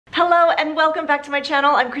Hello and welcome back to my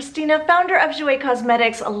channel. I'm Christina, founder of Jouer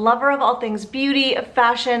Cosmetics, a lover of all things beauty,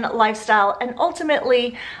 fashion, lifestyle, and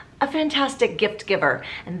ultimately a fantastic gift giver.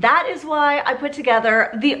 And that is why I put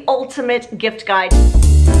together the ultimate gift guide.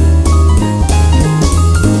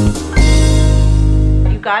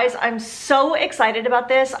 Guys, I'm so excited about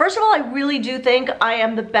this. First of all, I really do think I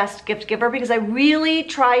am the best gift giver because I really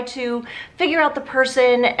try to figure out the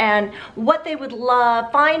person and what they would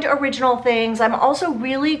love, find original things. I'm also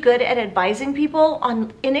really good at advising people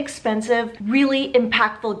on inexpensive, really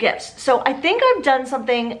impactful gifts. So I think I've done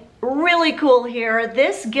something really cool here.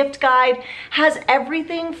 This gift guide has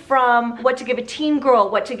everything from what to give a teen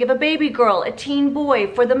girl, what to give a baby girl, a teen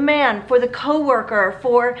boy, for the man, for the coworker,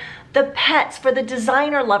 for the pets, for the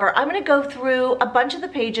designer lover. I'm gonna go through a bunch of the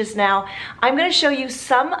pages now. I'm gonna show you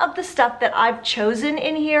some of the stuff that I've chosen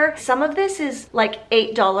in here. Some of this is like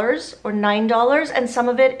 $8 or $9, and some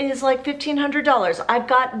of it is like $1,500. I've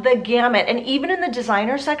got the gamut, and even in the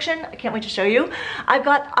designer section, I can't wait to show you, I've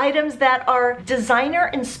got items that are designer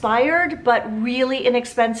inspired, but really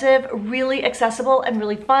inexpensive, really accessible, and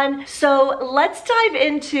really fun. So let's dive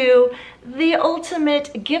into the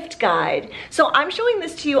ultimate gift guide. So I'm showing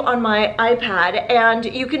this to you on my iPad, and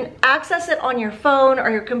you can access it on your phone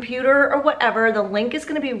or your computer or whatever. The link is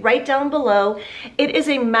going to be right down below. It is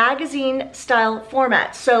a magazine style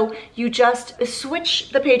format, so you just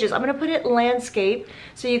switch the pages. I'm going to put it landscape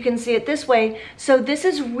so you can see it this way. So this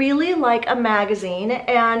is really like a magazine,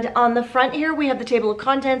 and on the front here we have the table of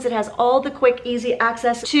contents. It has all the quick, easy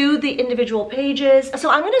access to the individual pages.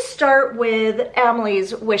 So I'm going to start with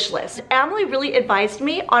Emily's wish list. Emily really advised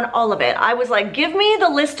me on all of it. I was like, give me the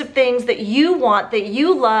list of things that you want, that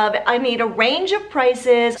you love. I need a range of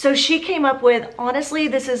prices. So she came up with, honestly,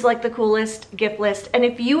 this is like the coolest gift list. And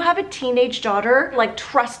if you have a teenage daughter, like,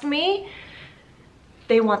 trust me,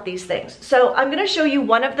 they want these things. So I'm gonna show you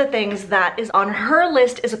one of the things that is on her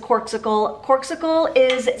list is a corksicle. Corksicle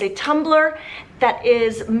is a tumbler that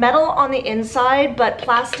is metal on the inside, but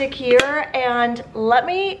plastic here. And let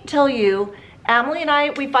me tell you, Emily and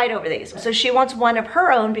I, we fight over these. So she wants one of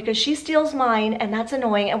her own because she steals mine, and that's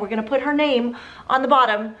annoying, and we're gonna put her name on the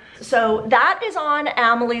bottom. So that is on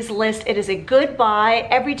Emily's list. It is a good buy.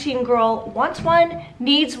 Every teen girl wants one,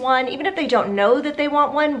 needs one, even if they don't know that they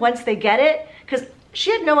want one once they get it, because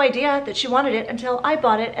she had no idea that she wanted it until I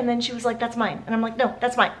bought it, and then she was like, that's mine. And I'm like, no,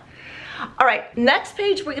 that's mine. All right, next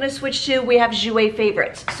page we're gonna switch to, we have Jouer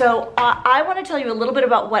favorites. So I wanna tell you a little bit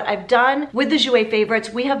about what I've done with the Jouer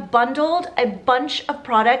favorites. We have bundled a bunch of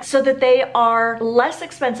products so that they are less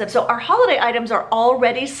expensive. So our holiday items are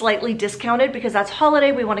already slightly discounted because that's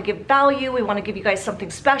holiday. We wanna give value, we wanna give you guys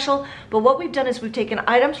something special. But what we've done is we've taken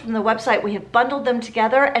items from the website, we have bundled them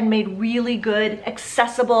together and made really good,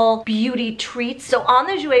 accessible beauty treats. So on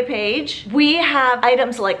the Jouer page, we have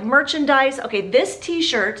items like merchandise. Okay, this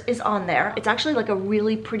t-shirt is on there. It's actually like a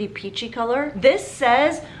really pretty peachy color. This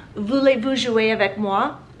says, voulez-vous jouer avec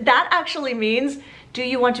moi? That actually means, do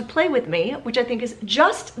you want to play with me? Which I think is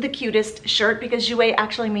just the cutest shirt because jouer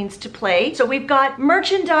actually means to play. So we've got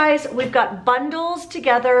merchandise, we've got bundles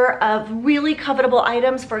together of really covetable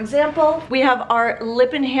items. For example, we have our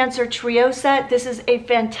lip enhancer trio set. This is a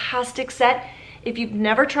fantastic set. If you've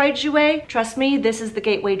never tried Jouer, trust me, this is the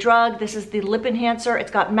gateway drug. This is the lip enhancer. It's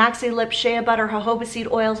got maxi lip, shea butter, jojoba seed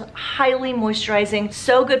oils, highly moisturizing,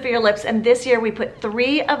 so good for your lips. And this year we put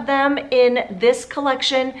 3 of them in this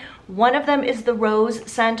collection. One of them is the rose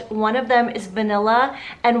scent, one of them is vanilla,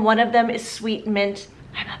 and one of them is sweet mint.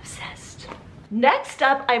 I'm obsessed. Next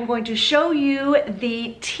up, I'm going to show you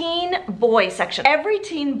the teen boy section. Every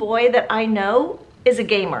teen boy that I know is a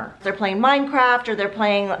gamer. They're playing Minecraft or they're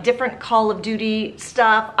playing different Call of Duty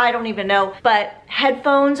stuff. I don't even know, but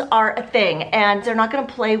headphones are a thing, and they're not gonna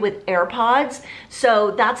play with AirPods,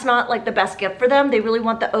 so that's not like the best gift for them. They really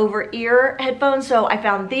want the over-ear headphones, so I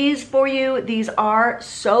found these for you. These are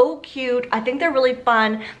so cute. I think they're really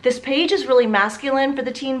fun. This page is really masculine for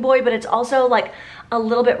the teen boy, but it's also like a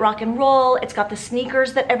little bit rock and roll. It's got the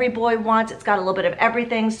sneakers that every boy wants. It's got a little bit of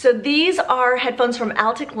everything. So these are headphones from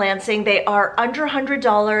Altic Lansing. They are under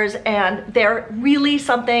 $100, and they're really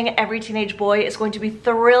something every teenage boy is going to be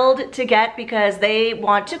thrilled to get because they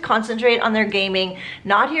want to concentrate on their gaming,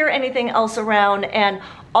 not hear anything else around, and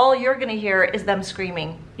all you're gonna hear is them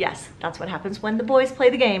screaming. Yes, that's what happens when the boys play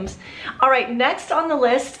the games. All right, next on the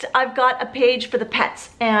list, I've got a page for the pets,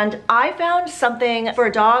 and I found something for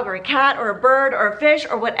a dog or a cat or a bird or a fish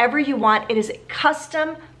or whatever you want. It is a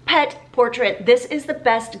custom pet portrait. This is the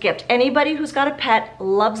best gift. Anybody who's got a pet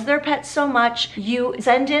loves their pet so much. You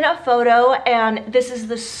send in a photo and this is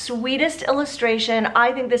the sweetest illustration.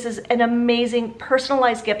 I think this is an amazing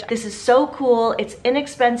personalized gift. This is so cool. It's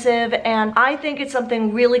inexpensive and I think it's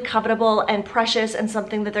something really covetable and precious and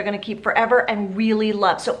something that they're gonna keep forever and really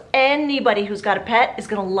love. So anybody who's got a pet is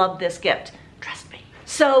gonna love this gift. Trust me.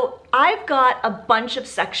 So I've got a bunch of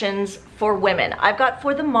sections for women. I've got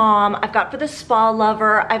for the mom, I've got for the spa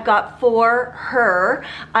lover, I've got for her,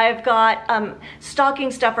 I've got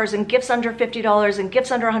stocking stuffers and gifts under $50 and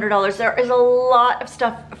gifts under $100. There is a lot of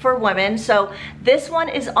stuff for women. So this one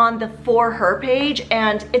is on the for her page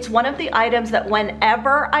and it's one of the items that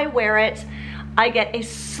whenever I wear it, I get a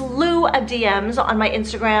slew of DMs on my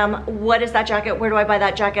Instagram. What is that jacket? Where do I buy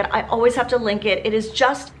that jacket? I always have to link it. It is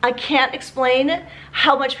just, I can't explain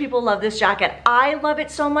how much people love this jacket. I love it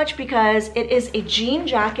so much because it is a jean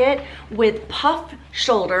jacket with puff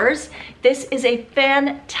shoulders. This is a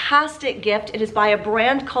fantastic gift. It is by a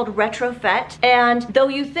brand called Retrofet. And though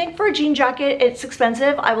you think for a jean jacket it's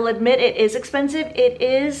expensive, I will admit it is expensive. It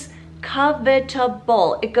is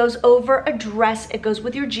covetable. It goes over a dress, it goes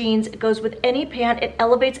with your jeans, it goes with any pant, it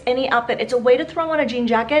elevates any outfit. It's a way to throw on a jean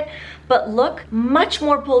jacket, but look much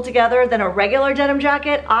more pulled together than a regular denim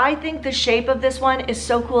jacket. I think the shape of this one is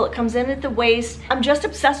so cool. It comes in at the waist. I'm just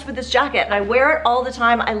obsessed with this jacket and I wear it all the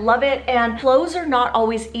time. I love it, and clothes are not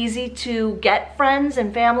always easy to get, friends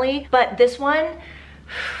and family, but this one,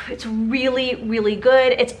 it's really, really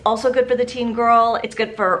good. It's also good for the teen girl. It's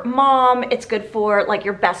good for mom. It's good for like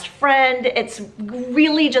your best friend. It's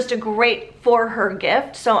really just a great for her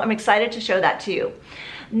gift. So I'm excited to show that to you.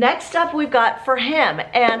 Next up, we've got for him,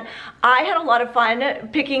 and I had a lot of fun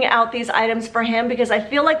picking out these items for him because I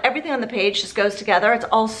feel like everything on the page just goes together. It's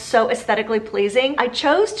all so aesthetically pleasing. I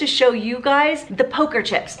chose to show you guys the poker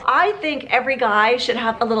chips. I think every guy should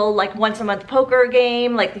have a little like once a month poker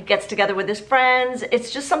game, like he gets together with his friends. It's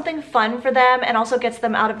just something fun for them and also gets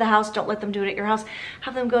them out of the house. Don't let them do it at your house.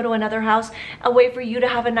 Have them go to another house, a way for you to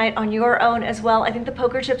have a night on your own as well. I think the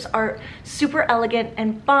poker chips are super elegant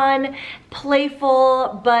and fun,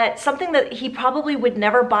 playful, but something that he probably would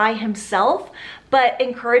never buy himself, but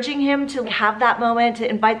encouraging him to have that moment, to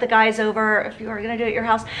invite the guys over if you are gonna do it at your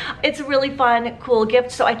house. It's a really fun, cool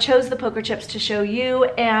gift. So I chose the poker chips to show you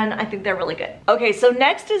and I think they're really good. Okay, so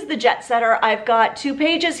next is the jet setter. I've got 2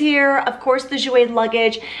 pages here, of course the Jouer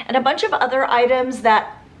luggage and a bunch of other items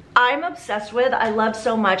that I'm obsessed with, I love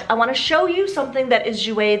so much. I wanna show you something that is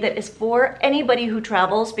Jouer that is for anybody who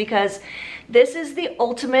travels because this is the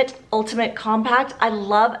ultimate compact. I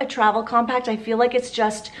love a travel compact. I feel like it's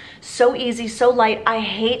just so easy, so light. I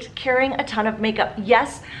hate carrying a ton of makeup.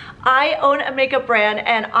 Yes, I own a makeup brand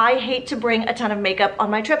and I hate to bring a ton of makeup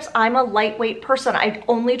on my trips. I'm a lightweight person. I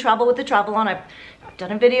only travel with the Travel On. I've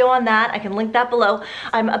done a video on that. I can link that below.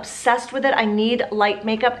 I'm obsessed with it. I need light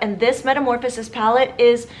makeup and this Metamorphosis palette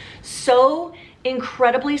is so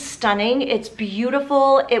incredibly stunning. It's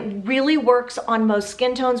beautiful. It really works on most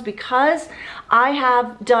skin tones because I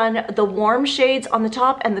have done the warm shades on the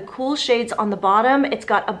top and the cool shades on the bottom. It's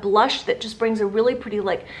got a blush that just brings a really pretty,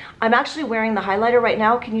 like, I'm actually wearing the highlighter right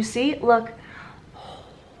now. Can you see? Look.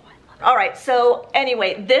 All right, so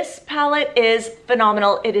anyway, this palette is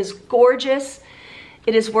phenomenal. It is gorgeous.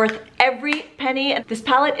 It is worth every penny. This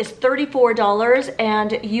palette is $34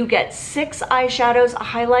 and you get 6 eyeshadows, a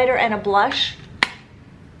highlighter, and a blush.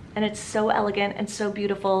 And it's so elegant and so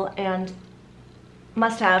beautiful and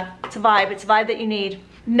must have. It's a vibe. It's a vibe that you need.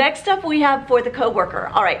 Next up we have for the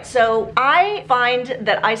coworker. All right, so I find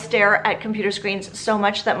that I stare at computer screens so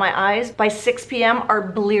much that my eyes by 6 p.m. are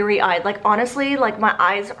bleary-eyed. Like honestly, like my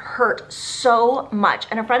eyes hurt so much.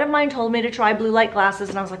 And a friend of mine told me to try blue light glasses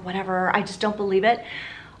and I was like, whatever, I just don't believe it.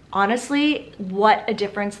 Honestly, what a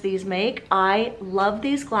difference these make. I love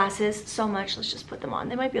these glasses so much. Let's just put them on.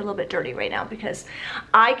 They might be a little bit dirty right now because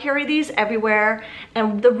I carry these everywhere.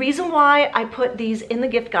 And the reason why I put these in the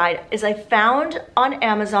gift guide is I found on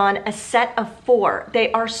Amazon a set of 4.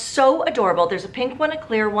 They are so adorable. There's a pink one, a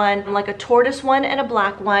clear one, like a tortoise one, and a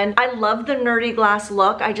black one. I love the nerdy glass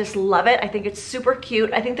look. I just love it. I think it's super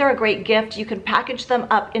cute. I think they're a great gift. You can package them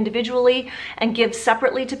up individually and give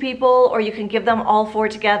separately to people, or you can give them all 4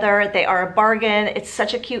 together. They are a bargain. It's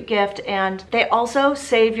such a cute gift and they also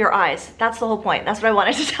save your eyes. That's the whole point. That's what I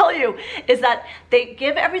wanted to tell you, is that they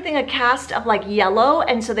give everything a cast of like yellow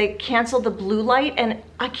and so they cancel the blue light, and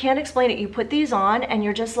I can't explain it. You put these on and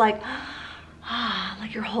you're just like,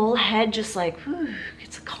 like your whole head just like, whew,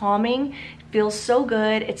 it's calming. Feels so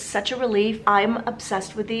good. It's such a relief. I'm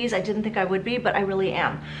obsessed with these. I didn't think I would be, but I really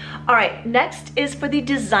am. All right, next is for the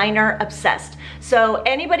designer obsessed. So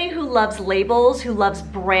anybody who loves labels, who loves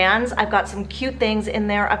brands, I've got some cute things in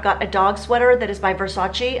there. I've got a dog sweater that is by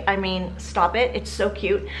Versace. I mean, stop it, it's so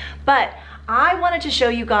cute. But I wanted to show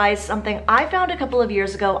you guys something I found a couple of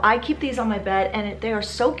years ago. I keep these on my bed and they are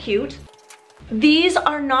so cute. These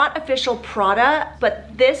are not official Prada,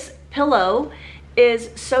 but this pillow is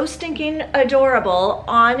so stinking adorable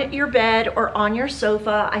on your bed or on your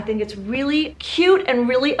sofa. I think it's really cute and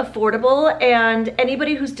really affordable, and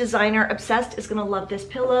anybody who's designer obsessed is gonna love this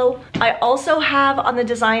pillow. I also have on the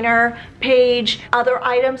designer page other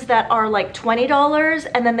items that are like $20,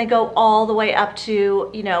 and then they go all the way up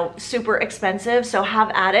to, you know, super expensive. So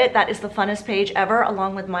have at it. That is the funnest page ever,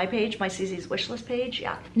 along with my page, my CZ's wishlist page.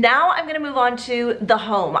 Yeah. Now I'm gonna move on to the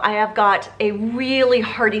home. I have got a really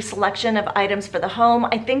hearty selection of items for the home.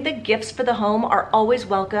 I think that gifts for the home are always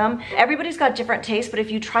welcome. Everybody's got different tastes, but if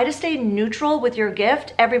you try to stay neutral with your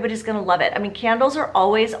gift, everybody's gonna love it. I mean, candles are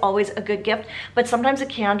always a good gift, but sometimes a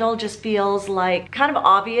candle just feels like kind of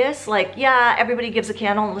obvious. Like, yeah, everybody gives a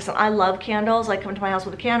candle. And listen, I love candles. I come to my house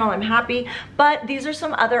with a candle, I'm happy. But these are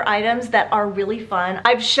some other items that are really fun.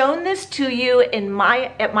 I've shown this to you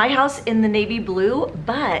at my house in the navy blue,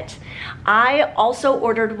 but I also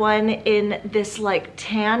ordered one in this like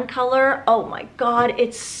tan color. Oh my God,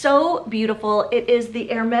 it's so beautiful. It is the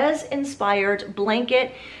Hermes inspired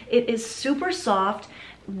blanket. It is super soft,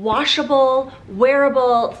 washable,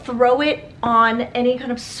 wearable, throw it on any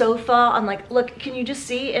kind of sofa, on like, look, can you just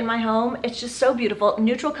see in my home? It's just so beautiful.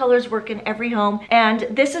 Neutral colors work in every home, and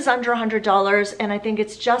this is under $100, and I think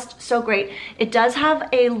it's just so great. It does have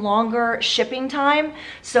a longer shipping time,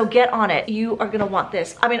 so get on it. You are gonna want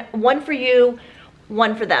this. I mean, one for you,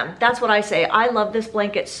 one for them. That's what I say. I love this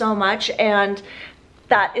blanket so much, and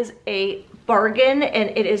that is a bargain, and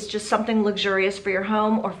it is just something luxurious for your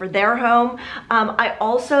home or for their home. I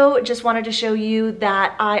also just wanted to show you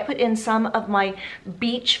that I put in some of my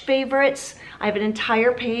beach favorites. I have an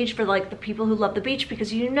entire page for like the people who love the beach,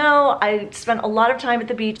 because you know I spent a lot of time at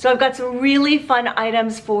the beach. So I've got some really fun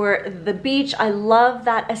items for the beach. I love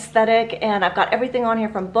that aesthetic, and I've got everything on here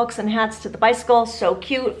from books and hats to the bicycle. So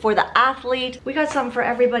cute. For the athlete, we got some for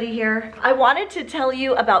everybody here. I wanted to tell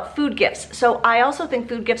you about food gifts. So I also think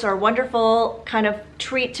food gifts are a wonderful kind of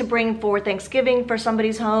treat to bring for Thanksgiving for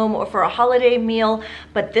somebody's home or for a holiday meal.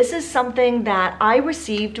 But this is something that I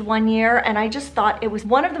received one year, and I just thought it was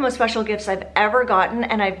one of the most special gifts I've ever gotten,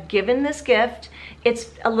 and I've given this gift. It's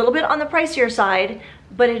a little bit on the pricier side,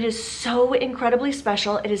 but it is so incredibly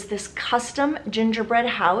special. It is this custom gingerbread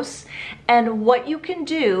house, and what you can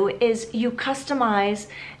do is you customize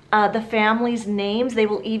the family's names. They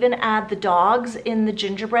will even add the dogs in the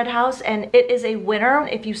gingerbread house, and it is a winner.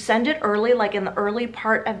 If you send it early, like in the early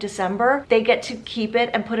part of December, they get to keep it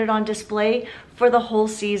and put it on display for the whole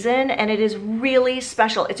season, and it is really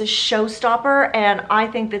special. It's a showstopper, and I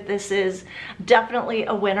think that this is definitely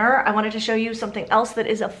a winner. I wanted to show you something else that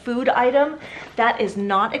is a food item that is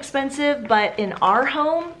not expensive, but in our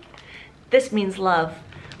home, this means love.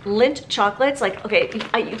 Lindt chocolates, like, okay,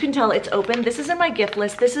 you can tell it's open. This is in my gift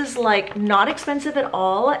list. This is like not expensive at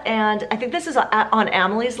all, and I think this is on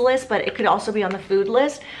Amelie's list, but it could also be on the food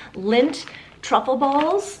list. Lindt truffle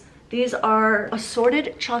balls. These are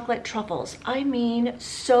assorted chocolate truffles. I mean,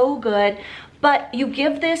 so good. But you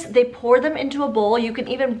give this, they pour them into a bowl. You can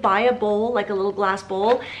even buy a bowl, like a little glass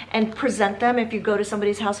bowl, and present them if you go to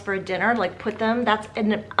somebody's house for a dinner, like put them. That's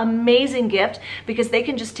an amazing gift, because they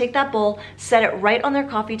can just take that bowl, set it right on their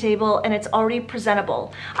coffee table, and it's already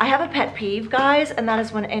presentable. I have a pet peeve, guys, and that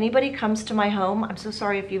is when anybody comes to my home. I'm so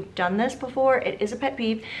sorry if you've done this before. It is a pet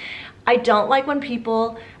peeve. I don't like when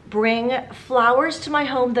people bring flowers to my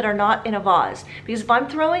home that are not in a vase, because if I'm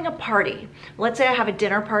throwing a party, let's say I have a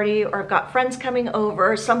dinner party or I've got friends coming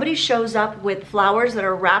over, somebody shows up with flowers that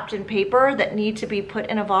are wrapped in paper that need to be put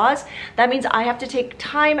in a vase, that means I have to take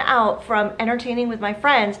time out from entertaining with my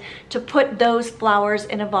friends to put those flowers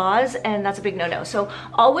in a vase, and that's a big no-no. So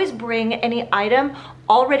always bring any item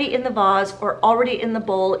already in the vase or already in the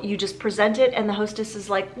bowl. You just present it, and the hostess is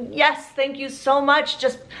like, yes, thank you so much.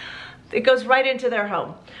 Just it goes right into their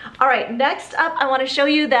home. All right, next up, I wanna show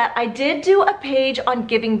you that I did do a page on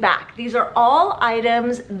giving back. These are all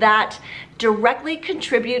items that directly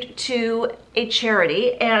contribute to a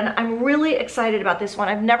charity, and I'm really excited about this one.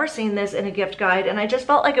 I've never seen this in a gift guide, and I just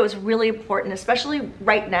felt like it was really important, especially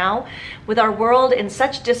right now with our world in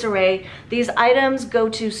such disarray. These items go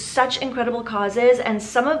to such incredible causes, and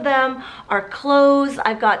some of them are clothes.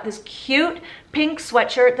 I've got this cute pink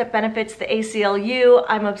sweatshirt that benefits the ACLU.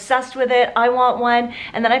 I'm obsessed with it. I want one.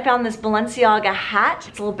 And then I found this Balenciaga hat.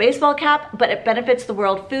 It's a little baseball cap, but it benefits the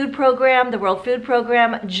World Food Program. The World Food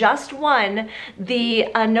Program just won the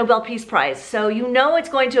Nobel Peace Prize. So you know it's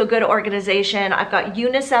going to a good organization. I've got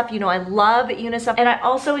UNICEF. You know I love UNICEF. And I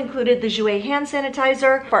also included the Jouer hand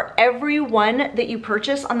sanitizer. For every one that you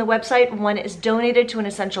purchase on the website, one is donated to an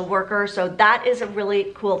essential worker. So that is a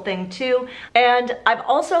really cool thing too. And I've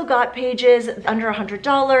also got pages under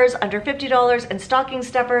 $100, under $50, and stocking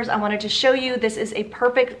stuffers. I wanted to show you, this is a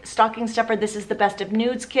perfect stocking stuffer. This is the Best of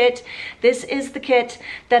Nudes kit. This is the kit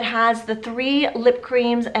that has the 3 lip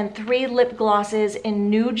creams and 3 lip glosses in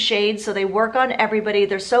nude shades, so they work on everybody.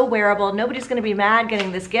 They're so wearable. Nobody's gonna be mad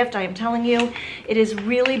getting this gift, I am telling you. It is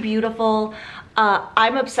really beautiful.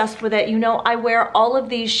 I'm obsessed with it. You know, I wear all of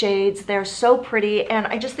these shades. They're so pretty, and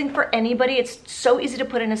I just think for anybody, it's so easy to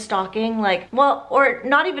put in a stocking, like, well, or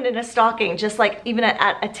not even in a stocking, just like even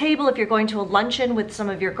at a table, if you're going to a luncheon with some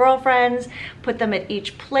of your girlfriends, put them at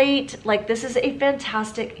each plate. Like, this is a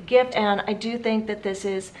fantastic gift, and I do think that this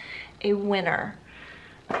is a winner.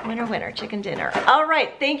 Winner, winner, chicken dinner. All right,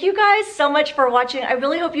 thank you guys so much for watching. I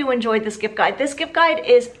really hope you enjoyed this gift guide. This gift guide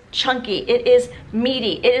is chunky, it is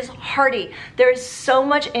meaty, it is hearty. There is so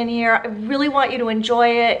much in here. I really want you to enjoy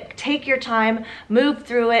it. Take your time, move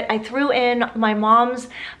through it. I threw in my mom's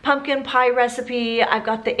pumpkin pie recipe. I've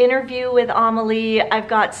got the interview with Amelie. I've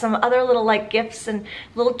got some other little like gifts and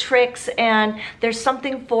little tricks, and there's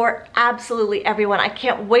something for absolutely everyone. I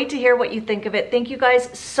can't wait to hear what you think of it. Thank you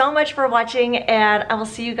guys so much for watching, and I will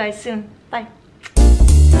see you guys soon. Bye.